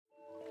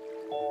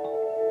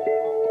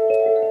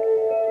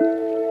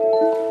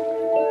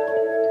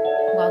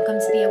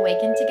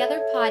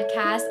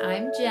podcast.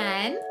 I'm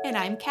Jen. And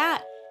I'm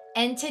Kat.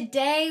 And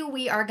today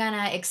we are going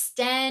to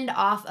extend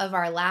off of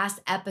our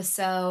last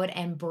episode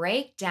and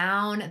break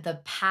down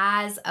the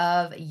paths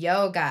of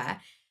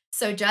yoga.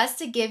 So, just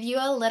to give you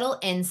a little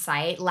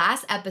insight,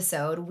 last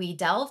episode we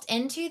delved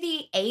into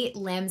the 8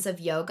 limbs of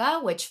yoga,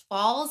 which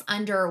falls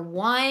under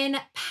one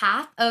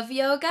path of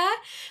yoga.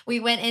 We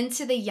went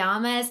into the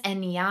yamas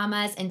and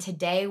niyamas, and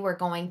today we're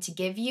going to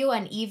give you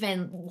an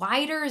even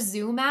wider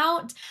zoom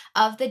out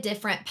of the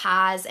different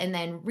paths and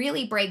then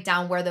really break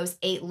down where those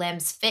 8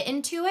 limbs fit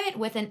into it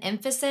with an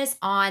emphasis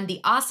on the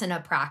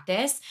asana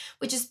practice,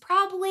 which is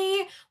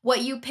probably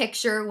what you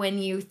picture when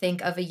you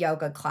think of a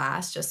yoga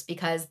class, just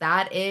because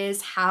that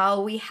is how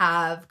we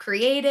have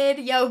created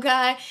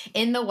yoga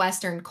in the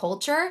Western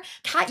culture.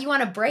 Kat, you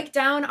want to break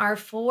down our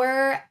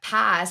 4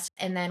 paths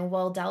and then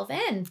we'll delve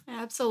in.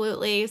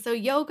 Absolutely. So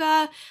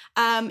yoga,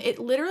 it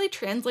literally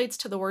translates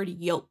to the word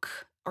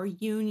yoke or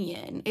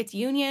union. It's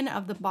union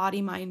of the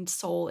body, mind,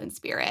 soul, and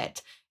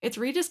spirit. It's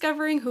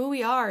rediscovering who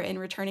we are and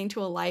returning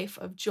to a life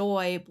of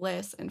joy,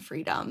 bliss, and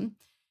freedom.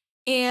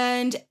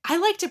 And I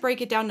like to break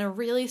it down in a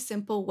really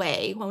simple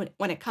way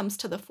when it comes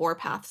to the 4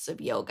 paths of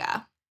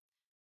yoga.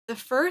 The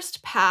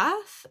first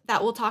path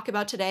that we'll talk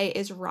about today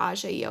is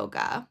Raja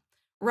Yoga.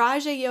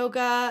 Raja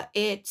Yoga,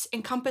 it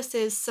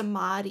encompasses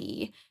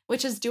samadhi,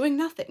 which is doing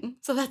nothing.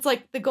 So that's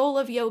like the goal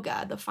of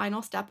yoga, the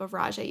final step of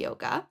Raja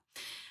Yoga.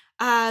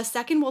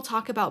 Second, we'll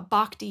talk about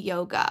Bhakti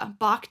Yoga.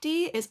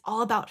 Bhakti is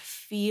all about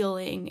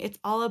feeling, it's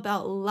all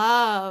about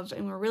love.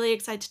 And we're really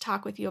excited to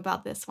talk with you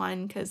about this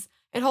one because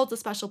it holds a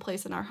special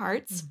place in our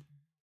hearts.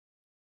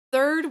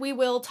 Third, we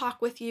will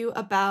talk with you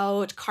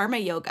about Karma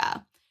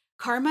Yoga.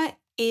 Karma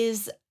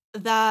is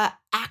the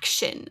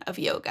action of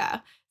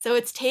yoga. So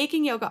it's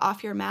taking yoga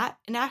off your mat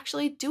and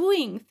actually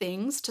doing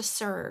things to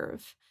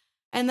serve.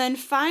 And then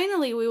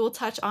finally, we will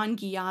touch on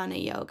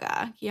Jnana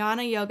Yoga.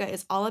 Jnana Yoga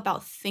is all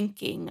about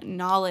thinking,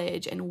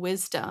 knowledge, and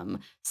wisdom,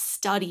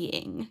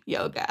 studying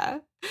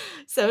yoga.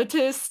 So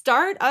to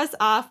start us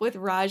off with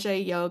Raja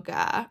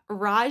Yoga,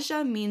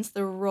 Raja means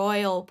the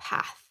royal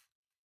path.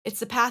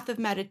 It's the path of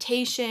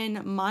meditation,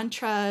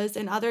 mantras,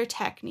 and other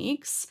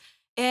techniques.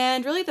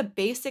 And really, the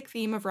basic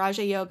theme of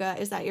Raja Yoga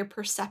is that your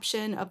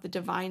perception of the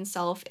divine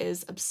self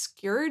is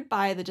obscured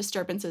by the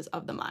disturbances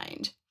of the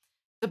mind.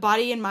 The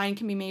body and mind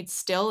can be made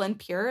still and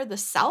pure. The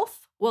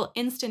self will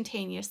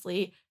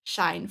instantaneously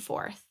shine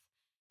forth.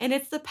 And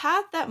it's the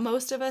path that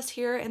most of us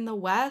here in the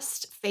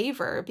West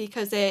favor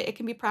because it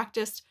can be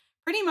practiced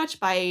pretty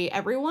much by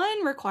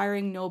everyone,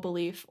 requiring no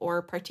belief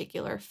or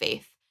particular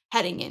faith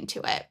heading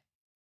into it.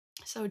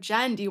 So,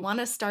 Jen, do you want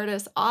to start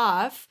us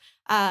off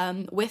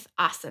with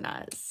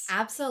asanas?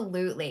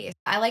 Absolutely.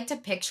 I like to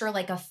picture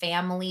like a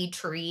family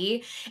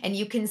tree, and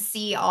you can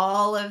see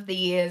all of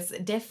these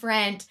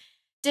different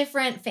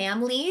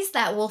families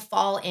that will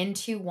fall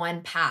into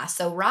one path.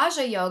 So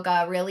Raja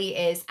Yoga really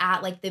is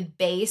at like the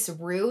base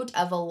root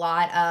of a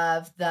lot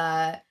of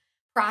the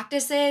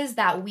practices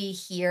that we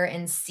hear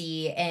and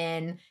see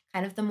in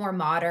kind of the more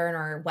modern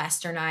or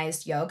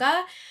westernized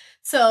yoga.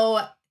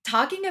 So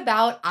talking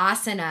about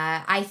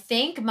asana, I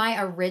think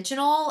my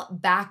original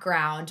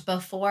background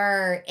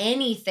before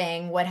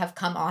anything would have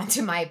come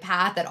onto my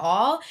path at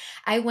all,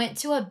 I went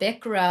to a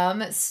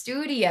Bikram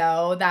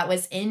studio that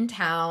was in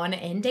town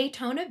in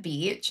Daytona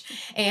Beach,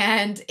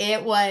 and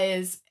it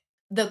was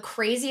the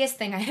craziest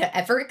thing I had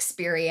ever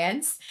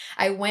experienced.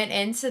 I went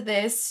into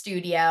this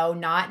studio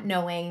not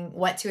knowing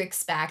what to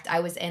expect. I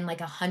was in like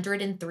a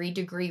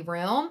 103-degree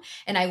room,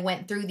 and I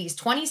went through these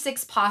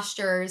 26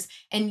 postures,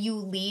 and you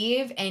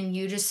leave and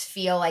you just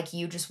feel like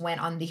you just went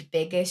on the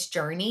biggest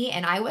journey.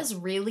 And I was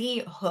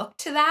really hooked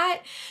to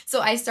that. So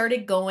I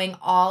started going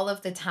all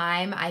of the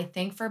time. I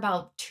think for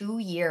about 2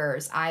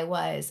 years, I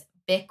was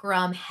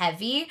Bikram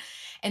heavy.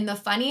 And the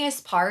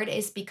funniest part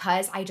is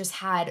because I just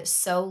had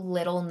so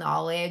little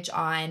knowledge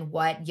on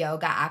what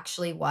yoga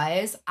actually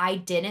was, I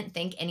didn't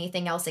think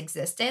anything else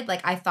existed.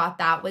 Like I thought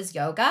that was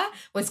yoga,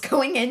 was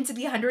going into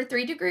the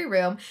 103-degree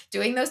room,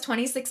 doing those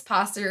 26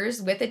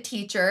 postures with a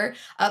teacher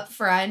up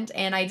front.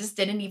 And I just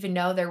didn't even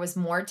know there was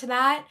more to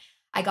that.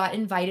 I got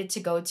invited to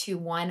go to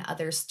one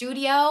other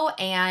studio,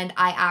 and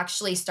I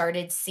actually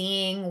started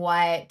seeing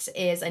what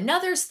is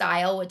another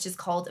style, which is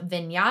called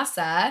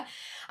vinyasa.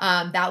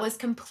 That was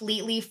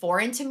completely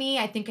foreign to me.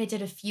 I think I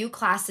did a few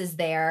classes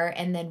there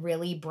and then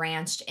really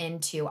branched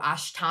into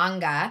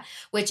Ashtanga,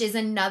 which is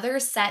another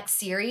set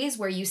series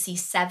where you see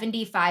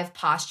 75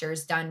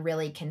 postures done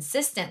really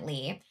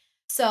consistently.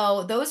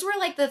 So those were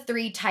like the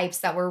 3 types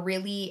that were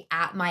really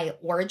at my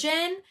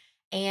origin.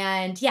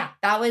 And yeah,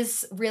 that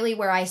was really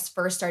where I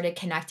first started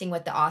connecting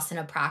with the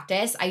asana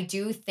practice. I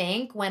do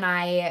think when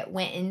I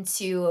went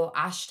into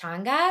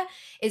Ashtanga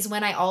is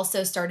when I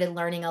also started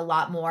learning a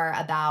lot more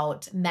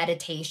about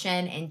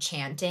meditation and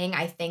chanting.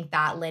 I think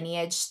that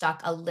lineage stuck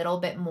a little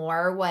bit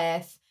more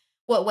with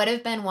what would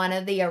have been one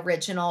of the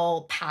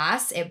original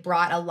paths. It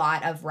brought a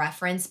lot of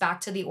reference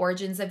back to the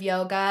origins of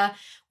yoga,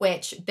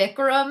 which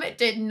Bikram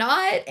did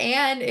not.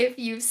 And if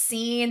you've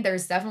seen,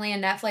 there's definitely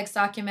a Netflix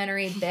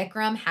documentary.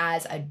 Bikram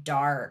has a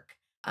dark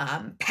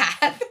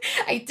path.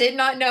 I did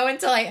not know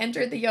until I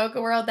entered the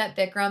yoga world that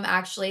Bikram,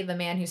 actually, the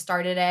man who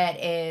started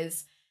it,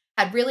 is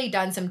had really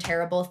done some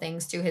terrible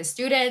things to his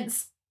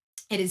students.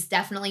 It is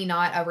definitely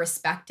not a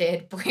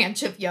respected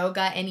branch of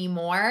yoga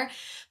anymore.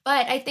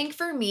 But I think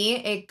for me,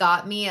 it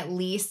got me at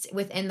least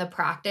within the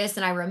practice.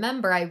 And I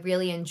remember I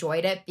really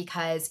enjoyed it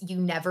because you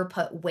never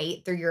put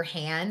weight through your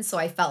hands. So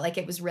I felt like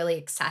it was really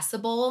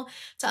accessible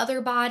to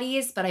other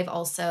bodies. But I've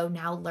also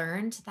now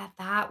learned that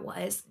that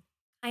was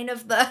kind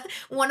of the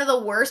one of the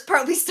worst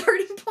probably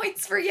starting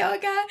points for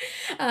yoga,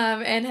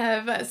 and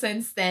have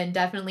since then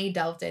definitely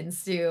delved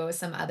into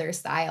some other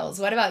styles.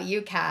 What about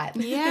you, Kat?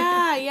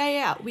 Yeah, yeah,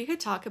 yeah. We could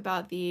talk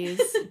about these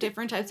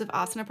different types of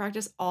asana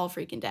practice all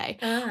freaking day.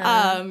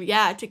 Uh-huh.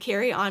 Yeah, to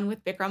carry on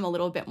with Bikram a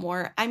little bit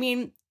more. I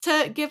mean,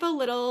 to give a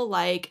little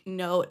like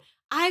note,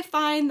 I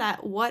find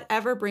that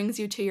whatever brings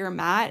you to your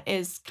mat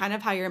is kind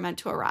of how you're meant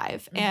to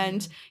arrive. And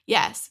Mhm.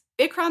 yes,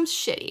 Bikram's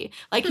shitty.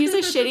 Like he's a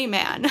shitty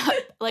man.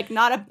 Like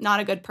not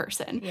a good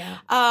person. Yeah.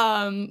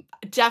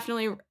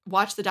 Definitely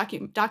watch the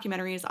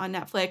documentaries on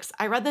Netflix.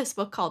 I read this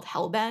book called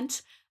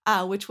Hellbent,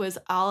 which was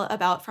all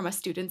about from a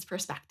student's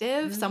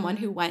perspective, someone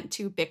who Mhm. went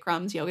to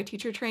Bikram's yoga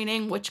teacher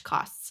training, which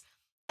costs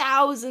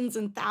thousands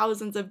and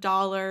thousands of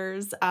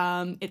dollars.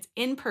 It's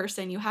in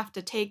person. You have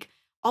to take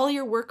all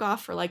your work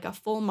off for like a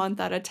full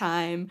month at a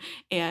time.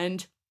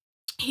 And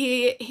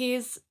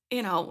he's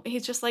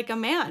just like a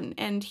man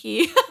and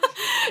he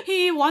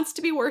he wants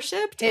to be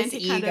worshipped and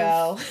His he kind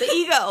of ego. the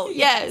ego.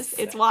 Yes, Yes.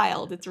 it's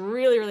wild. It's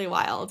really, really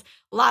wild.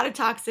 A lot of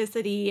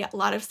toxicity, a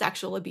lot of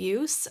sexual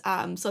abuse.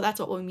 So that's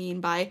what we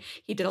mean by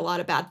he did a lot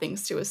of bad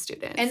things to his And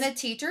students. the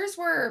teachers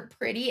were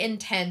pretty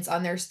intense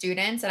on their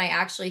students, and I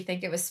actually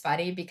think it was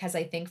funny because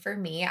I think for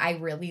me, I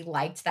really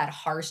liked that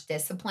harsh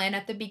discipline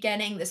at the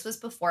beginning. This was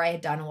before I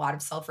had done a lot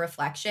of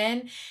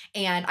self-reflection,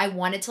 and I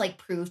wanted to, like,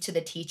 prove to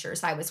the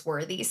teachers I was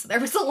worthy, so there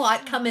was a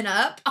lot coming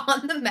up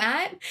on the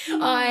mat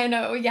on,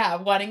 oh, yeah,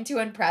 wanting to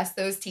impress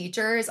those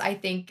teachers. I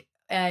think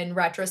in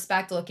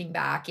retrospect, looking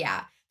back,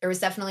 yeah, there was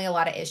definitely a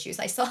lot of issues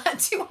I still had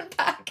to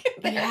unpack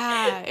there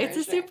Yeah, it's for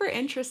a sure. super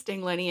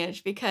interesting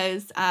lineage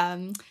because,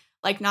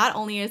 like, not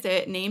only is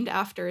it named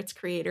after its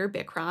creator,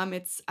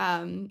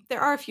 Bikram,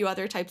 there are a few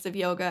other types of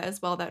yoga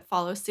as well that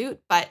follow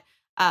suit, but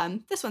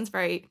this one's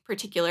very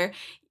particular.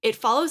 It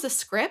follows a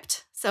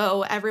script,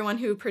 so everyone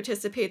who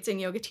participates in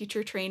yoga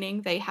teacher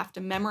training, they have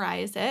to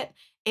memorize it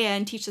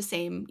and teach the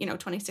same,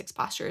 26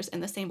 postures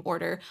in the same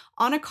order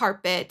on a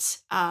carpeted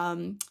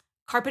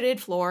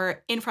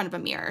floor in front of a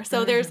mirror.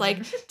 So there's like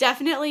Mhm.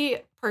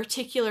 definitely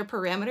particular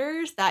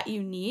parameters that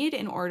you need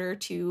in order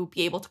to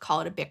be able to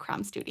call it a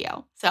Bikram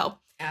studio. So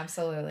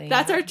Absolutely,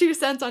 that's yeah. our 2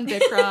 cents on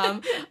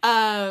Bikram.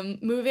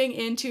 Moving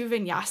into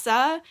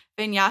Vinyasa.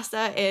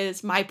 Vinyasa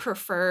is my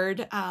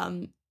preferred,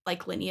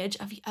 like, lineage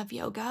of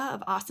yoga,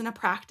 of asana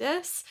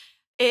practice.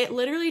 It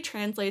literally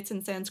translates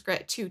in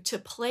Sanskrit to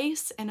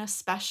place in a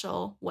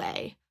special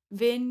way.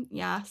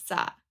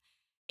 Vinyasa.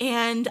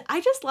 And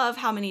I just love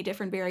how many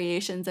different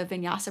variations of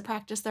vinyasa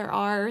practice there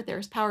are.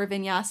 There's power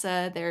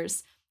vinyasa,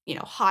 there's,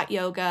 hot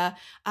yoga.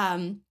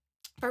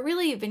 But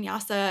really,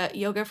 vinyasa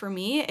yoga for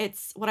me,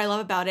 it's what I love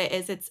about it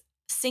is it's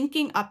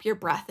syncing up your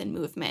breath and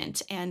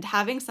movement and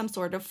having some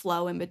sort of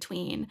flow in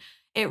between.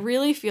 It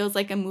really feels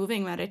like a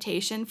moving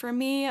meditation for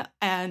me.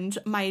 And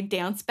my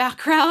dance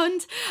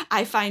background,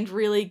 I find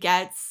really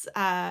gets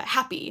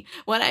happy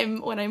when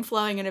I'm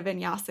flowing in a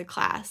vinyasa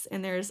class.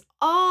 And there's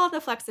all the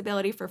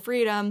flexibility for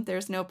freedom.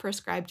 There's no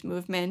prescribed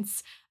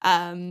movements.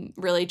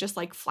 Really just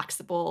like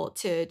flexible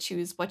to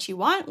choose what you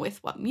want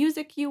with what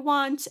music you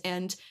want.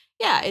 And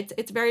yeah,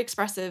 it's very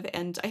expressive.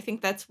 And I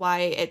think that's why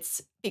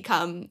it's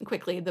become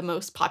quickly the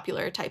most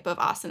popular type of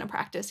asana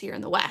practice here in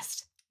the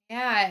West.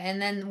 Yeah, and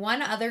then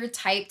one other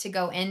type to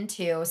go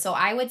into. So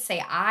I would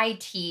say I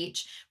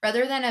teach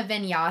rather than a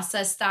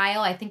vinyasa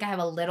style. I think I have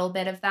a little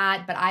bit of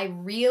that, but I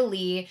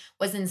really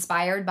was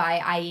inspired by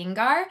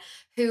Iyengar,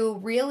 who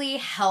really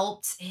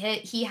helped.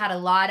 He had a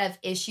lot of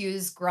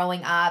issues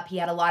growing up. He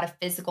had a lot of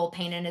physical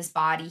pain in his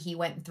body. He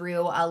went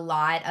through a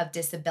lot of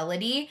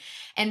disability.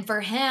 And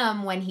for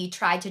him, when he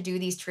tried to do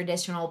these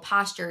traditional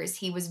postures,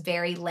 he was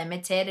very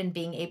limited in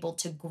being able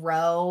to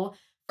grow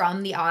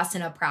from the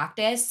asana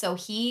practice. So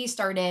he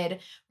started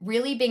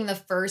really being the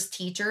first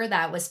teacher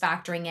that was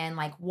factoring in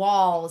like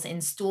walls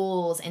and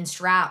stools and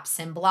straps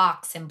and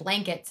blocks and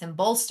blankets and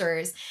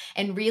bolsters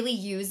and really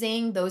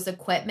using those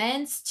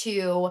equipments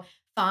to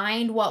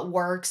find what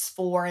works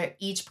for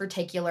each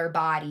particular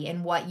body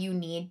and what you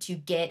need to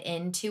get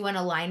into an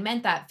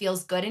alignment that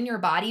feels good in your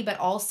body, but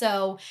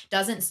also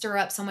doesn't stir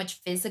up so much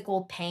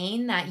physical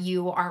pain that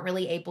you aren't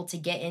really able to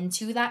get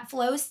into that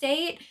flow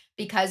state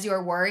because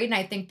you're worried. And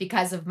I think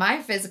because of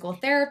my physical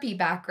therapy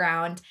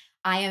background,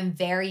 I am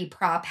very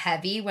prop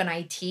heavy when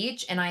I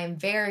teach, and I'm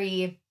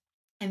very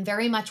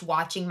much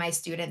watching my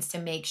students to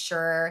make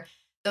sure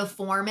the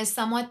form is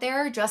somewhat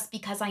there just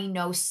because I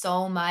know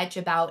so much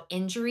about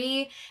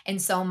injury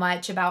and so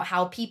much about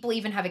how people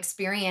even have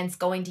experience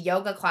going to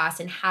yoga class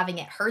and having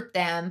it hurt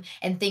them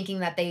and thinking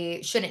that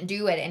they shouldn't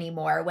do it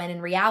anymore, when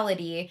in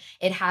reality,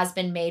 it has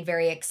been made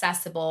very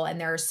accessible and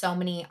there are so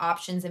many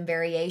options and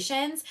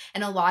variations.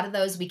 And a lot of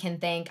those we can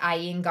thank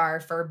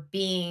Iyengar for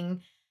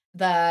being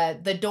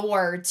the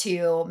door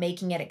to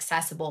making it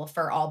accessible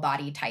for all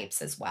body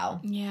types as well.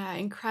 Yeah,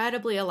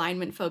 incredibly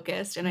alignment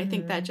focused, and I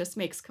think that Mhm. just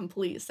makes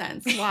complete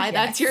sense why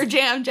that's Yes. your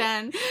jam,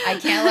 Jen. I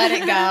can't let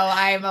it go.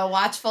 I'm a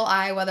watchful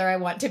eye whether I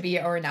want to be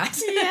or not.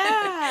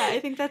 Yeah, I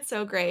think that's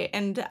so great.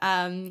 And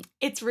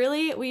it's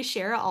really, we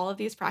share all of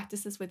these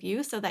practices with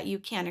you so that you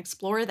can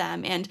explore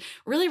them and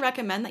really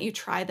recommend that you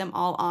try them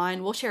all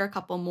on. We'll share a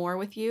couple more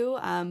with you,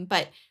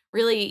 but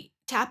really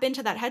tap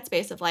into that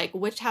headspace of like,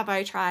 which have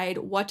I tried?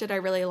 What did I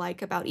really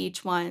like about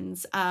each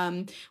one's?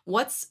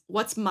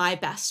 What's my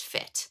best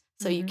fit?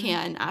 So you Mhm.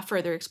 can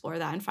further explore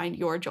that and find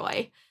your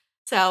joy.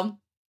 So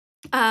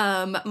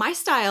my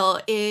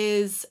style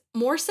is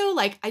more so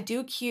like I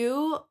do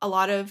cue a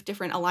lot of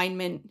different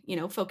alignment,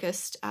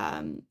 focused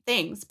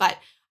things, but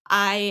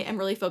I am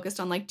really focused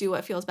on like do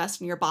what feels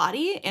best in your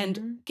body and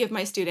Mhm. give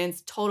my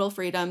students total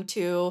freedom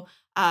to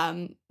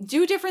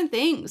do different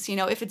things,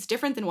 if it's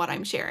different than what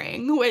I'm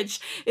sharing,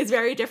 which is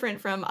very different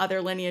from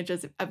other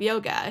lineages of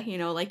yoga,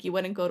 like you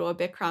wouldn't go to a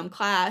Bikram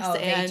class Oh, they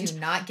do and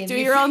not give do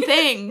you your own free.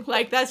 thing.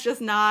 Like that's just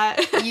not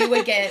You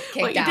would get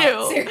what kicked you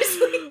out, do.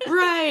 seriously.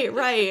 Right,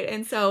 right.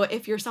 And so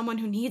if you're someone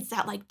who needs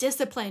that like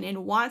discipline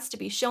and wants to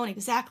be shown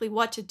exactly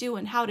what to do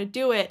and how to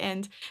do it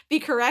and be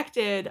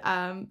corrected,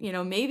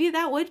 maybe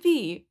that would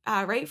be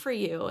right for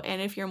you.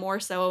 And if you're more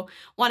so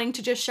wanting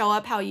to just show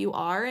up how you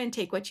are and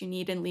take what you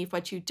need and leave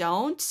what you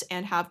don't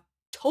and have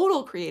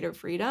total creative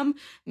freedom,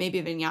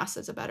 maybe vinyasa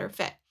is a better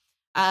fit.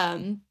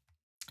 Um,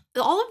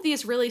 all of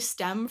these really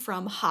stem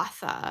from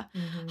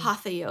Mhm.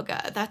 hatha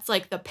yoga. That's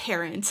like the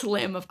parent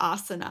limb of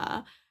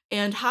asana.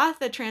 And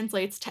hatha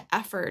translates to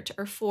effort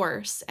or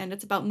force, and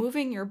it's about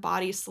moving your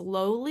body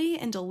slowly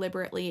and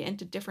deliberately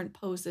into different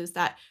poses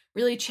that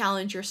really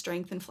challenge your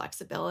strength and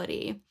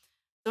flexibility.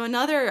 So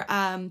another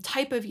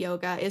type of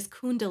yoga is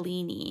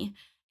Kundalini.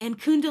 And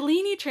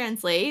Kundalini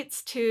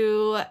translates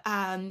to,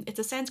 it's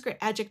a Sanskrit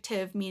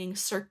adjective meaning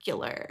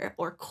circular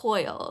or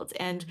coiled.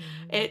 And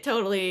Mhm. it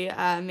totally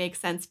makes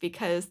sense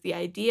because the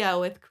idea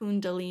with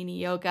Kundalini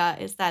yoga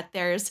is that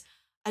there's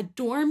a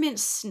dormant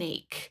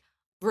snake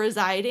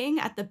residing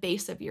at the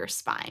base of your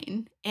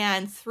spine.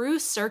 And through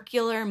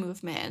circular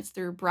movements,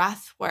 through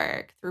breath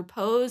work, through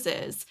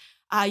poses,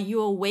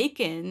 you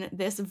awaken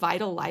this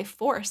vital life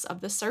force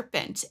of the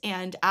serpent.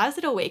 And as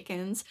it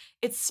awakens,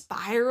 it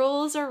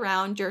spirals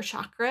around your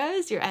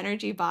chakras, your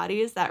energy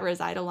bodies that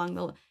reside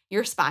along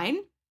your spine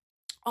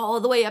all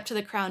the way up to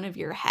the crown of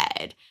your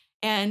head.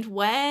 And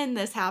when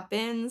this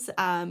happens,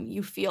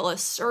 you feel a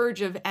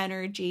surge of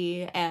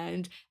energy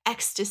and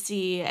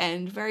ecstasy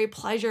and very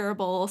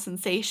pleasurable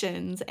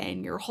sensations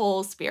in your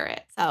whole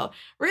spirit. So,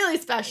 really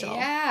special.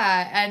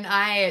 Yeah, and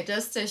I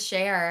just to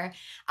share,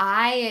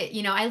 I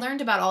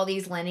learned about all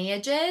these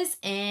lineages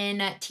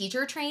in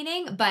teacher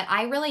training, but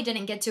I really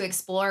didn't get to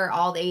explore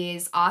all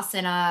these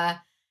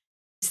asana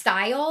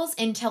styles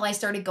until I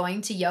started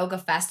going to yoga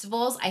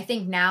festivals. I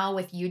think now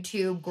with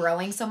YouTube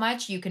growing so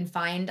much, you can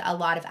find a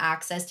lot of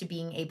access to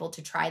being able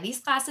to try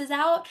these classes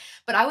out.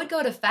 But I would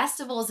go to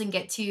festivals and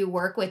get to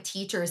work with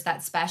teachers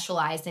that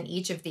specialized in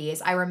each of these.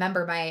 I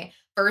remember my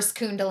first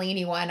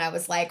Kundalini one, I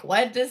was like,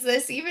 what does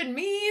this even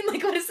mean?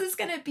 Like, what is this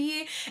going to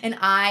be? And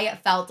I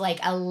felt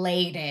like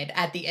elated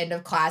at the end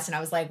of class. And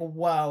I was like,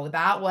 whoa,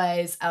 that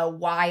was a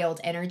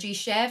wild energy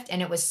shift.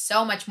 And it was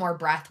so much more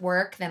breath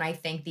work than I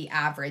think the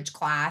average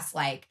class.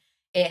 Like,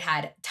 it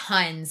had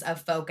tons of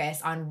focus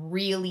on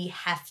really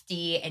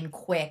hefty and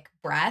quick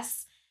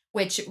breaths,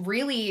 which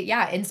really,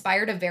 yeah,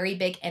 inspired a very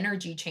big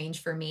energy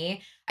change for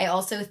me. I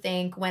also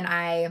think when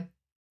I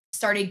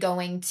started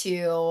going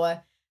to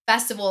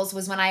festivals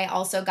was when I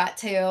also got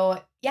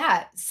to,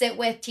 yeah, sit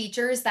with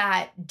teachers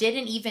that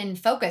didn't even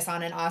focus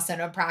on an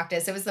asana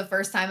practice. It was the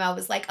first time I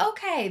was like,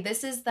 okay,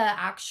 this is the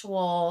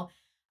actual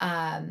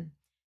um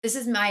this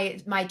is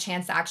my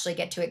chance to actually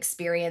get to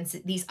experience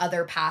these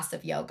other paths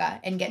of yoga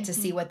and get to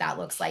see Mhm. what that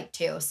looks like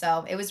too.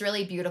 So it was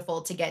really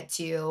beautiful to get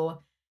to,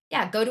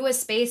 yeah, go to a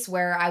space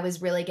where I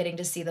was really getting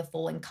to see the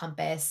full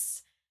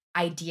encompass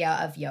idea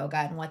of yoga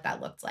and what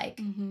that looked like.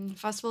 Mhm.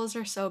 Festivals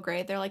are so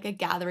great. They're like a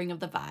gathering of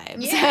the vibes.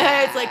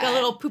 It's like a Yeah.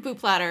 little poo-poo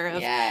platter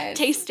of Yes.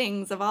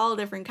 tastings of all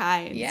different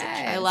kinds, which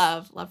I Yes.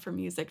 love. Love for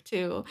music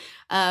too.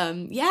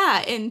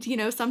 Yeah,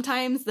 and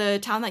sometimes the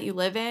town that you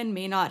live in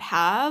may not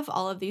have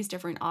all of these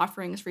different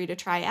offerings for you to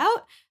try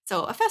out.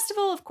 So a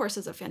festival, of course,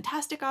 is a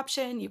fantastic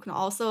option. You can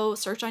also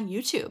search on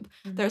YouTube.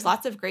 There's Mhm.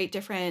 lots of great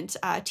different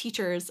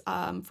teachers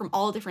from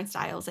all different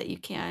styles that you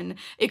can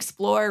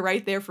explore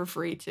right there for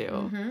free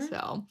too. Mhm.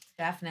 So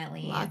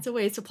Definitely. lots of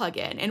ways to plug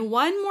in. And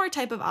one more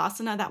type of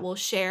asana that we'll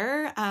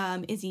share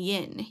is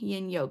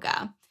yin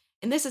yoga.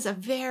 And this is a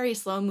very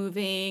slow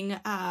moving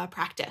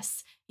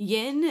practice.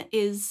 Yin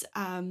is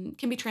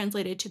can be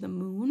translated to the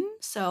moon.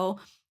 So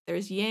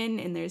there's yin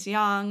and there's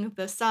yang,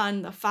 the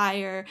sun, the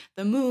fire,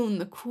 the moon,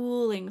 the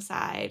cooling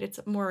side. It's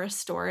more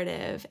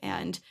restorative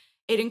and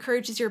it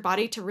encourages your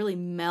body to really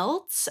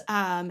melt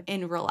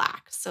and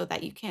relax so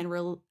that you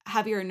can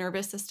have your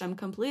nervous system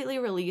completely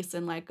release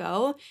and let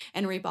go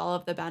and reap all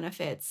of the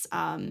benefits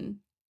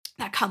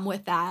that come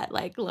with that,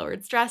 like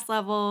lowered stress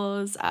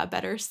levels,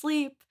 better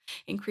sleep,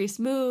 increased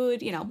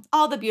mood,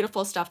 all the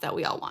beautiful stuff that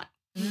we all want.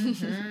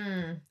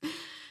 Mhm.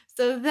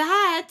 So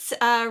that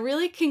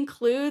really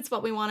concludes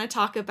what we want to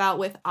talk about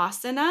with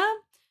asana.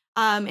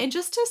 And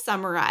just to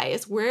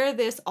summarize where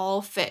this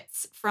all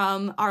fits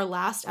from our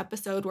last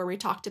episode where we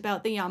talked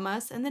about the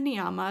yamas and the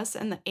niyamas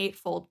and the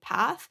eightfold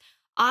path,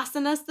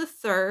 asana's the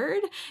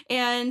third,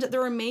 and the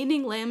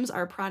remaining limbs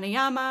are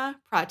pranayama,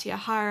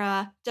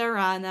 pratyahara,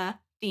 dharana,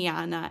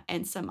 dhyana,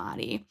 and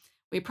samadhi.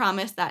 We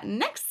promise that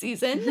next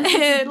season,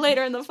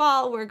 later in the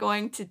fall, we're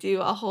going to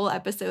do a whole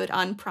episode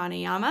on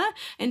pranayama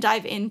and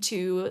dive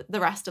into the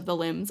rest of the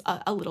limbs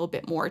a little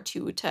bit more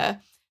too,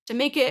 to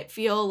make it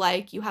feel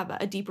like you have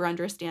a deeper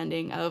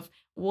understanding of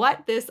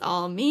what this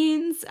all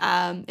means,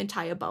 and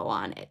tie a bow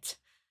on it.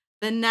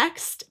 The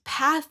next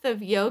path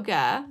of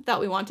yoga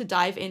that we want to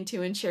dive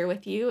into and share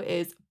with you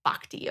is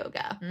Bhakti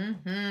Yoga.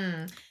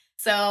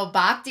 So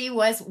Bhakti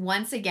was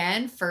once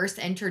again first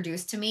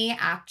introduced to me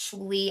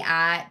actually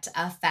at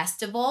a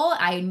festival.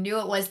 I knew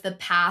it was the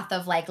path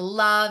of like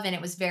love and it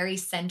was very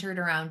centered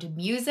around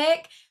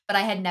music, but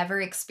I had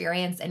never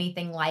experienced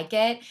anything like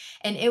it.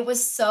 And it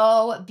was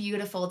so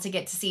beautiful to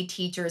get to see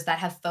teachers that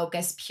have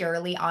focused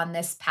purely on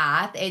this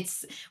path.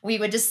 We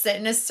would just sit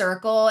in a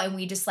circle and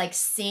we just like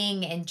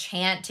sing and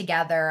chant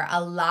together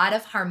a lot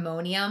of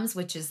harmoniums,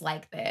 which is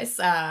like this.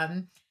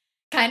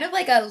 Kind of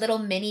like a little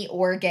mini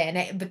organ.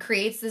 It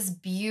creates this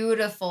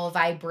beautiful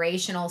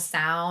vibrational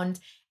sound.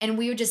 And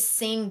we would just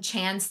sing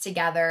chants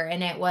together.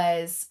 And it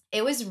was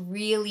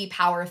really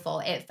powerful.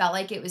 It felt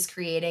like it was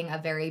creating a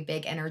very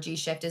big energy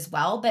shift as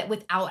well, but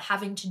without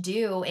having to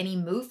do any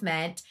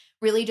movement,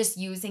 really just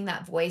using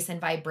that voice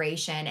and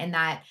vibration and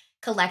that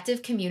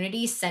collective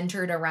community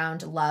centered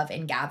around love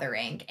and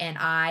gathering. And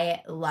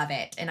I love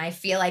it. And I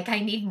feel like I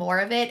need more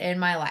of it in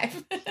my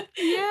life.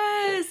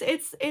 Yes,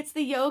 it's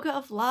the yoga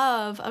of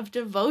love, of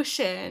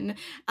devotion,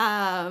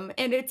 and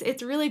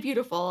it's really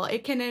beautiful.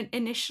 It can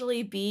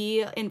initially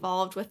be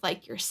involved with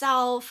like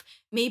yourself.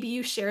 Maybe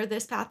you share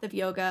this path of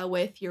yoga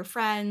with your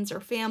friends or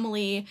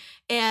family,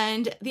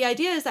 and the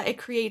idea is that it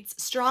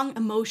creates strong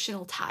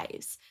emotional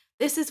ties.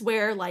 This is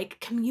where like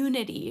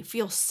community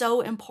feels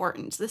so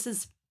important. This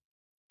is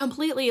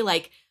completely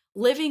like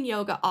living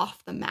yoga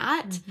off the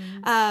mat,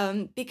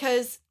 Mhm.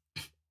 because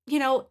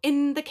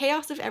in the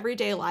chaos of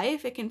everyday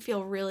life, it can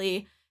feel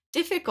really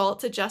difficult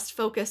to just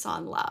focus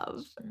on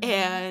love Mhm.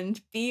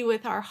 and be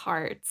with our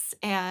hearts.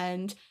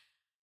 And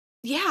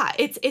yeah,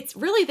 it's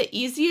really the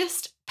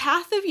easiest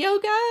path of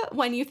yoga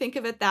when you think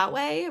of it that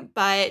way,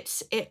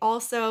 but it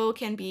also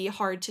can be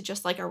hard to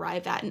just like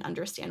arrive at and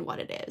understand what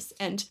it is.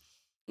 And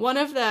one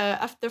of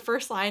the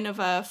first line of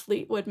a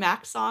Fleetwood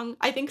Mac song,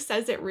 I think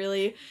says it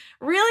really,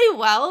 really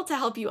well to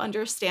help you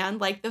understand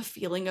like the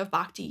feeling of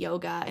bhakti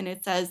yoga. And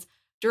it says,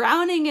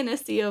 drowning in a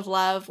sea of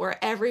love where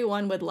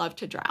everyone would love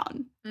to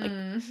drown. Like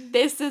Mm.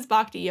 this is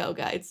bhakti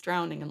yoga. It's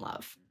drowning in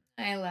love.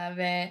 I love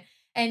it.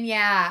 And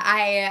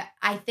yeah,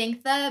 I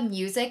think the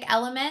music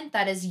element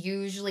that is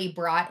usually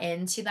brought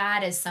into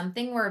that is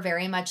something we're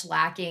very much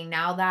lacking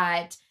now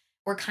that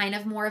we're kind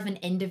of more of an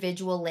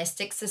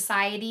individualistic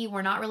society.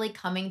 We're not really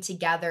coming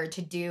together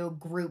to do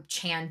group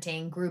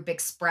chanting, group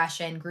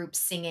expression, group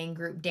singing,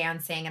 group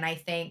dancing. And I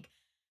think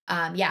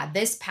yeah,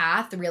 this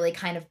path really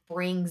kind of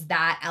brings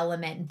that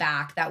element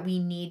back that we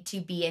need to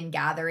be in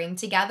gathering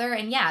together.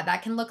 And yeah,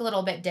 that can look a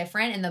little bit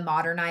different in the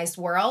modernized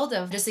world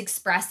of just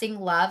expressing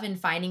love and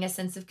finding a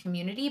sense of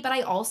community. But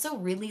I also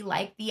really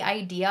like the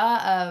idea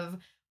of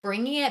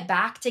bringing it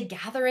back to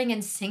gathering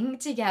and singing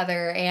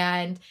together.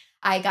 And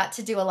I got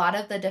to do a lot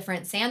of the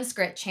different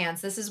Sanskrit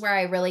chants. This is where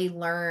I really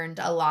learned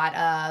a lot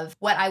of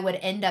what I would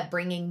end up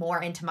bringing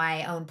more into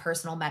my own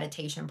personal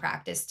meditation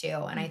practice too.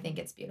 And I think Mhm.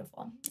 it's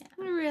beautiful. It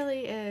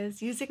really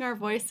is using our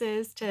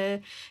voices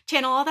to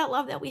channel all that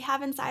love that we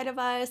have inside of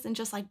us and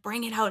just like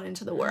bring it out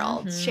into the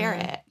world, share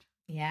Mhm. it.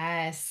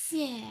 Yes.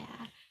 Yeah.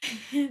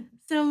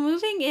 So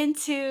moving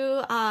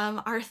into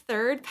our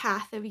third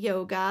path of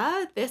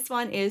yoga, this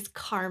one is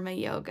karma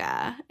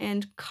yoga,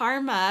 and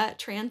karma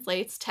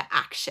translates to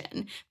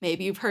action.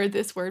 Maybe you've heard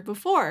this word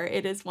before.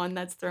 It is one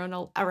that's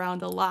thrown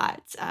around a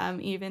lot,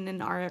 even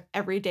in our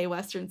everyday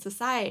Western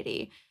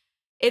society.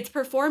 It's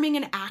performing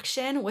an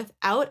action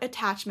without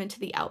attachment to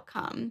the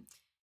outcome.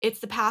 It's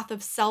the path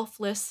of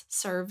selfless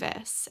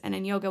service, and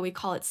in yoga we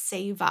call it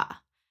seva.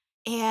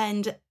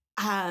 And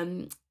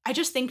I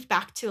just think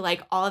back to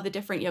like all of the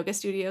different yoga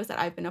studios that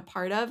I've been a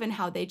part of and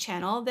how they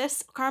channel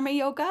this karma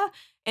yoga.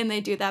 And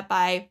they do that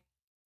by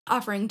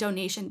offering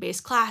donation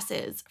based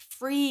classes,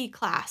 free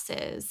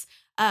classes,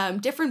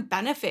 different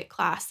benefit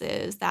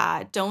classes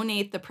that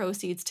donate the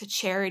proceeds to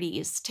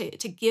charities to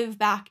give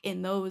back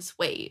in those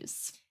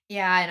ways.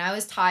 Yeah, and I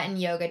was taught in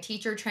yoga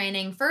teacher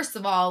training. First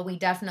of all, we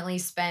definitely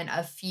spent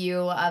a few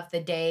of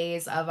the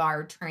days of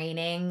our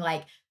training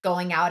like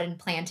going out and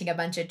planting a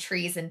bunch of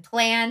trees and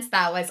plants.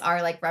 That was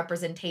our like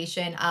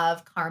representation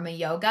of karma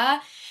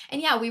yoga. And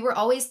yeah, we were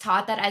always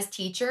taught that as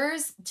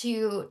teachers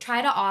to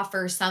try to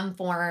offer some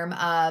form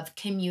of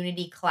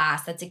community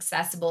class that's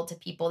accessible to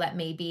people that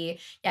maybe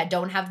yeah,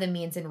 don't have the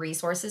means and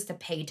resources to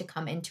pay to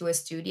come into a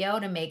studio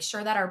to make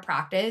sure that our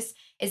practice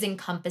is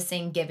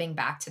encompassing giving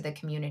back to the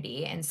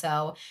community. And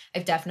so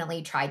I've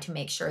definitely tried to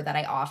make sure that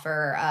I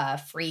offer a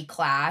free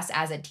class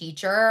as a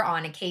teacher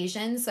on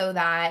occasion so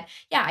that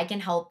yeah, I can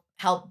help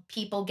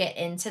people get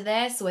into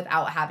this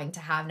without having to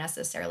have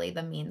necessarily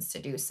the means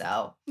to do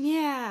so.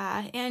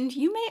 Yeah, and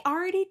you may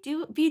already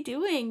be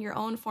doing your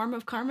own form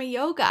of karma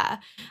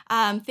yoga.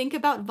 Think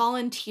about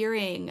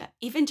volunteering,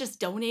 even just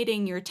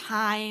donating your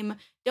time,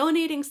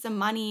 donating some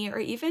money, or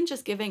even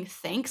just giving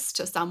thanks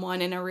to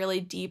someone in a really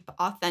deep,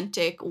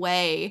 authentic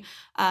way,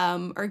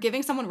 or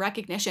giving someone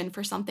recognition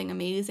for something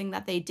amazing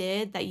that they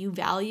did that you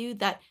valued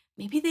that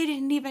maybe they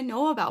didn't even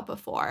know about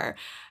before.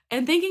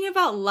 And thinking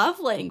about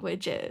love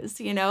languages,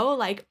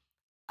 like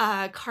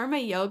karma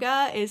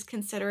yoga is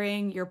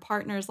considering your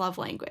partner's love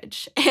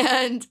language.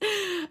 And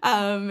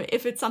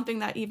if it's something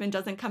that even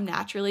doesn't come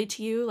naturally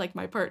to you, like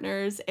my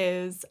partner's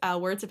is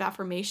words of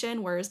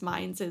affirmation, whereas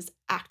mine's is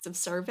acts of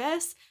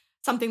service,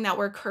 something that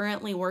we're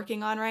currently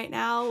working on right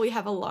now. We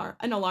have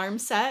an alarm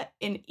set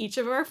in each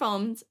of our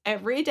phones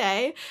every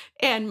day,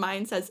 and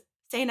mine says,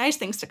 say nice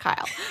things to Kyle.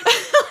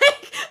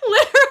 Like,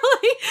 literally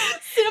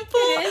It simple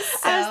is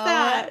as so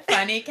that.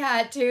 funny,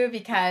 Kat, too,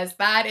 because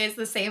that is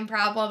the same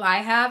problem I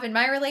have in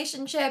my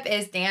relationship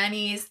is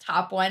Danny's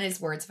top one is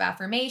words of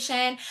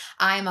affirmation.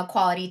 I'm a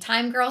quality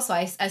time girl, so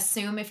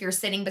assume if you're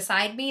sitting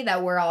beside me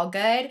that we're all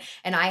good,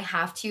 and I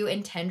have to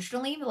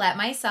intentionally let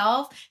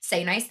myself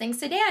say nice things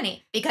to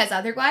Danny because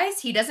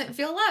otherwise he doesn't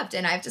feel loved,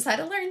 and I've just had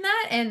to learn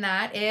that, and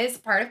that is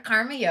part of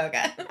karma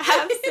yoga.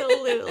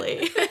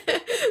 Absolutely.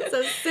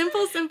 So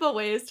simple, simple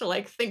ways to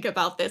like think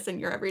about this in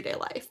your everyday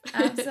life.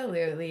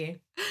 Absolutely.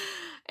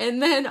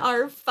 And then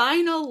our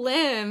final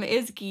limb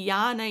is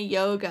Jnana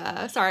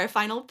Yoga. Sorry, our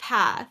final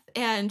path.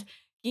 And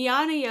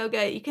Jnana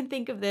Yoga, you can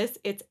think of this,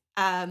 it's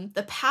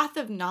the path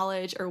of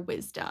knowledge or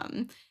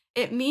wisdom.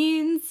 It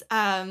means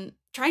trying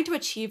to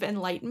achieve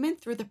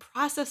enlightenment through the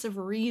process of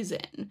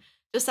reason,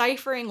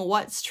 deciphering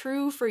what's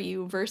true for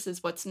you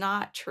versus what's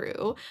not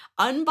true,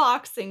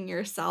 unboxing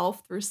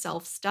yourself through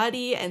self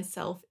study and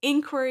self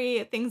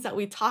inquiry, things that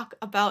we talk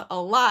about a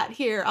lot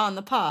here on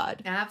the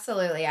pod.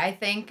 Absolutely. I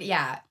think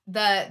yeah,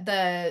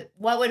 the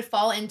what would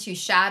fall into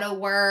shadow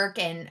work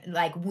and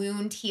like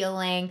wound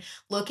healing,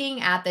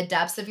 looking at the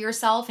depths of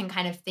yourself and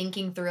kind of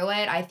thinking through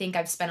it. I think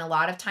I've spent a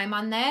lot of time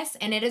on this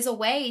and it is a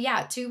way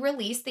yeah, to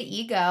release the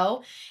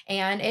ego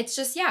and it's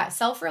just yeah,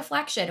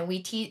 self-reflection and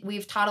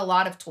we've taught a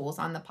lot of tools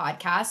on the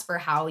podcast for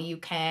how you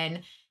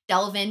can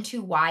delve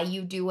into why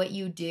you do what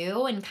you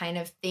do and kind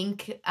of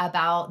think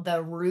about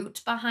the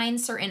root behind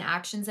certain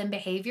actions and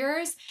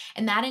behaviors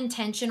and that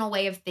intentional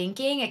way of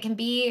thinking it can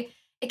be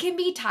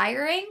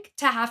tiring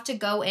to have to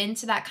go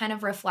into that kind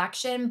of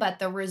reflection but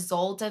the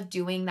result of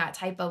doing that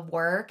type of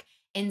work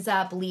ends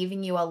up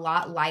leaving you a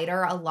lot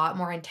lighter a lot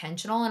more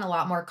intentional and a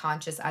lot more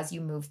conscious as you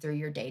move through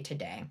your day to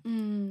day.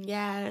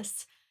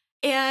 Yes.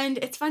 And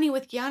it's funny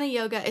with Jnana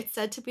Yoga, it's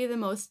said to be the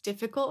most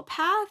difficult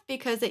path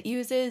because it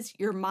uses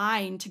your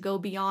mind to go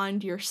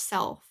beyond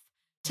yourself,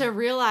 to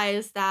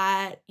realize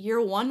that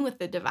you're one with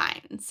the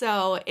divine.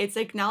 So it's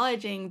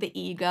acknowledging the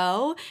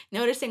ego,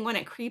 noticing when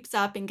it creeps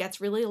up and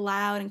gets really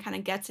loud and kind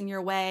of gets in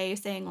your way,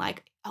 saying,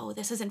 like, oh,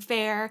 this isn't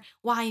fair.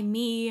 Why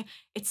me?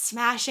 It's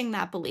smashing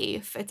that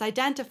belief. It's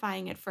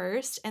identifying it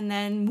first and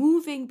then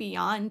moving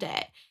beyond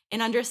it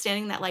and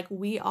understanding that, like,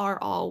 we are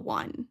all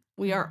one.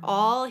 We are Mhm.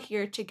 all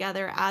here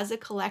together as a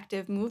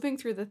collective, moving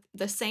through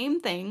the same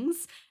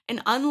things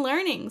and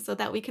unlearning so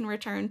that we can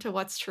return to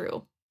what's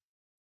true.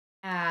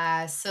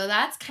 So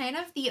that's kind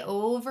of the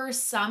over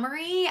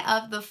summary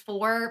of the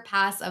four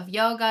paths of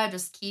yoga,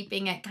 just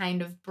keeping it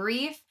kind of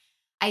brief.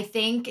 I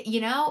think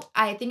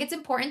it's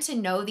important to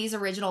know these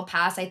original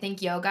paths. I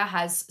think yoga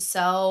has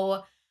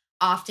so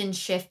often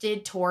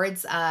shifted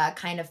towards a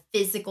kind of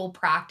physical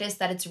practice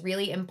that it's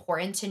really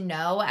important to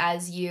know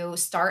as you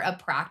start a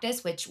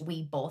practice, which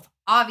we both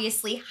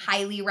obviously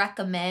highly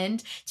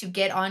recommend to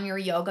get on your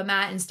yoga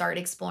mat and start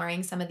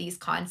exploring some of these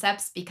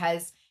concepts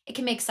because it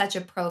can make such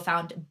a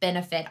profound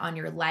benefit on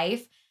your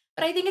life.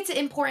 But I think it's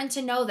important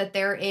to know that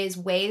there is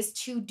ways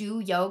to do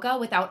yoga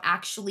without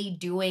actually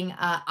doing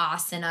a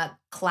asana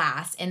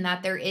class and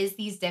that there is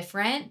these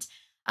different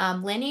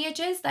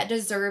lineages that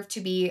deserve to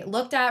be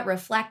looked at,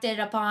 reflected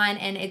upon,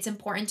 and it's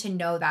important to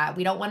know that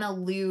we don't want to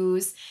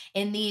lose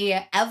in the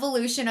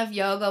evolution of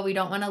yoga. We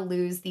don't want to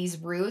lose these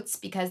roots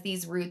because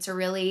these roots are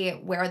really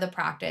where the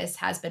practice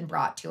has been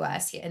brought to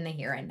us in the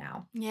here and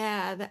now.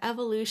 Yeah, the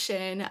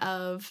evolution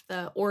of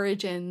the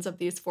origins of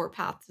these four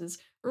paths is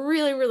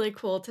really, really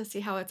cool to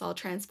see how it's all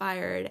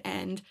transpired.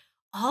 And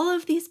all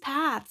of these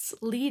paths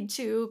lead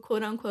to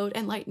quote unquote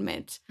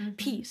enlightenment, Mhm.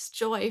 peace,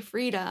 joy,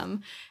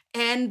 freedom.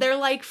 And they're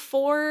like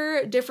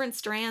four different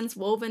strands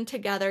woven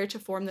together to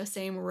form the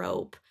same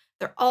rope.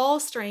 They're all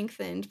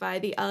strengthened by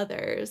the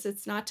others.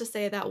 It's not to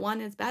say that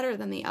one is better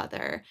than the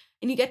other.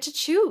 And you get to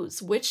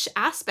choose which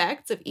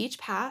aspects of each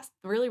path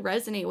really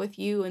resonate with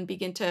you and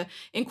begin to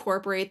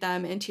incorporate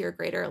them into your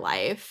greater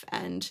life.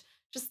 And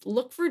just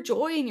look for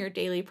joy in your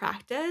daily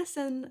practice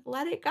and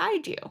let it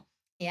guide you.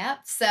 Yep.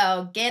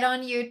 So get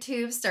on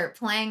YouTube, start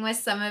playing with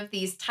some of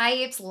these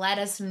types. Let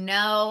us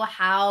know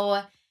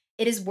how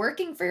it is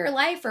working for your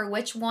life or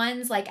which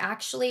ones like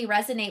actually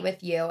resonate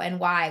with you and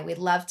why. We'd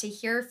love to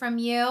hear from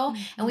you.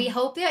 And we Mhm.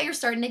 hope that you're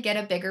starting to get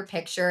a bigger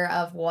picture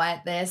of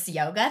what this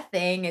yoga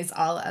thing is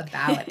all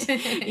about.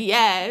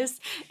 Yes.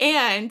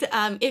 And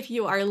if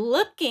you are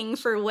looking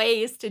for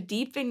ways to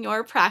deepen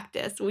your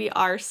practice, we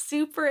are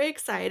super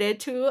excited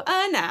to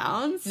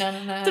announce No,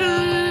 no, no.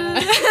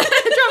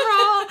 drum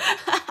roll,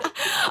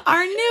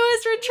 our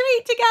newest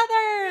retreat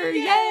together.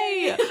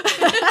 Yay! Yay.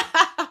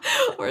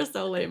 We're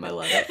so lame. I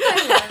love I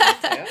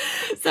love it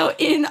it. too. So,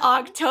 in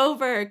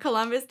October,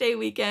 Columbus Day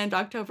weekend,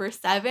 October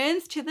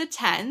 7th to the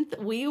 10th,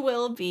 we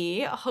will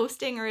be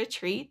hosting a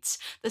retreat,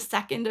 the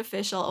second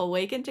official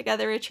Awaken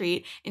Together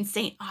retreat in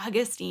St.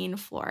 Augustine,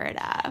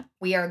 Florida.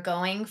 We are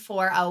going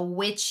for a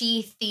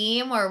witchy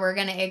theme where we're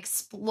going to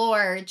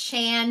explore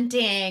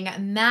chanting,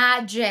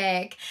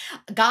 magic,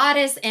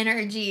 goddess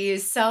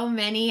energies, so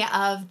many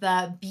of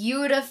the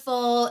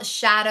beautiful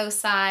shadow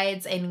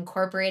sides, and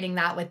incorporating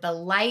that with the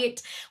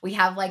light. We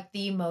have like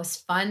the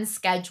most fun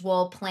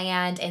schedule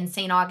planned, and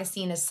St.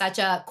 Augustine is such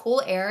a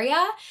cool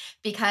area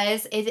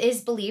because it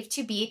is believed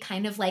to be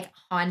kind of like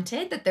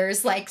haunted, that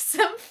there's like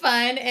some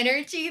fun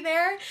energy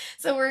there.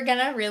 So we're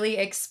gonna really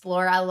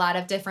explore a lot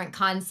of different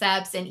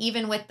concepts. And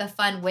even with the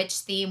fun witch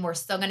theme, we're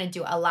still gonna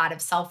do a lot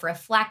of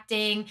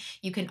self-reflecting.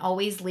 You can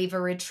always leave a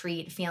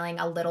retreat feeling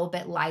a little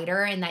bit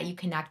lighter and that you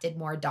connected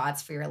more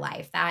dots for your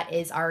life. That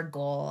is our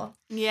goal.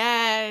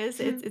 Yes,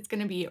 it's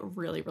gonna be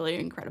really, really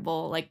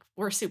incredible. Like,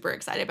 we're super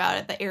excited about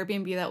it. The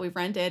Airbnb that we've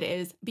rented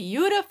is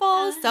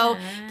beautiful, so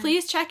Uh-huh.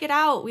 please check it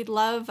out. We'd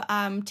love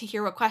to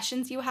hear what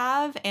questions you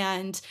have,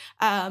 and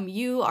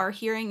you are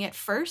hearing it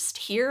first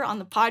here on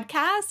the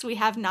podcast. We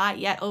have not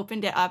yet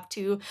opened it up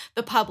to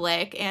the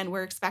public, and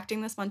we're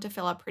expecting this one to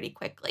fill up pretty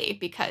quickly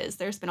because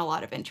there's been a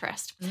lot of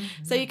interest.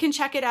 So you Mhm. can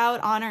check it out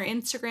on our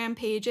Instagram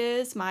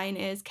pages. Mine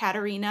is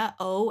Katarina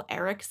O.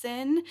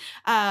 Erickson,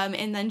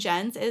 and then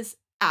Jen's is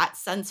at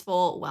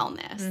Senseful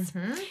Wellness.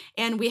 Mhm.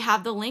 And we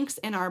have the links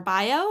in our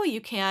bio.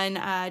 You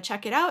can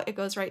check it out. It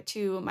goes right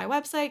to my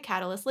website,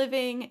 Catalyst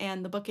Living,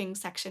 and the booking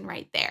section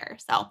right there.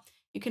 So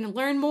you can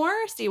learn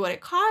more, see what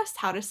it costs,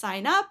 how to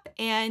sign up,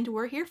 and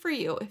we're here for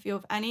you if you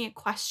have any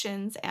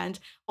questions, and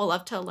we'll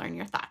love to learn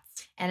your thoughts.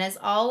 And as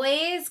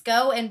always,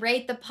 go and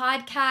rate the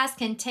podcast.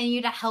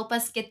 Continue to help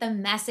us get the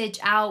message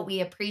out. We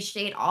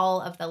appreciate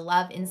all of the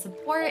love and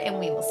support, and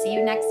we will see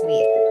you next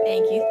week.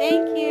 Thank you.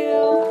 Thank you.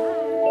 Bye.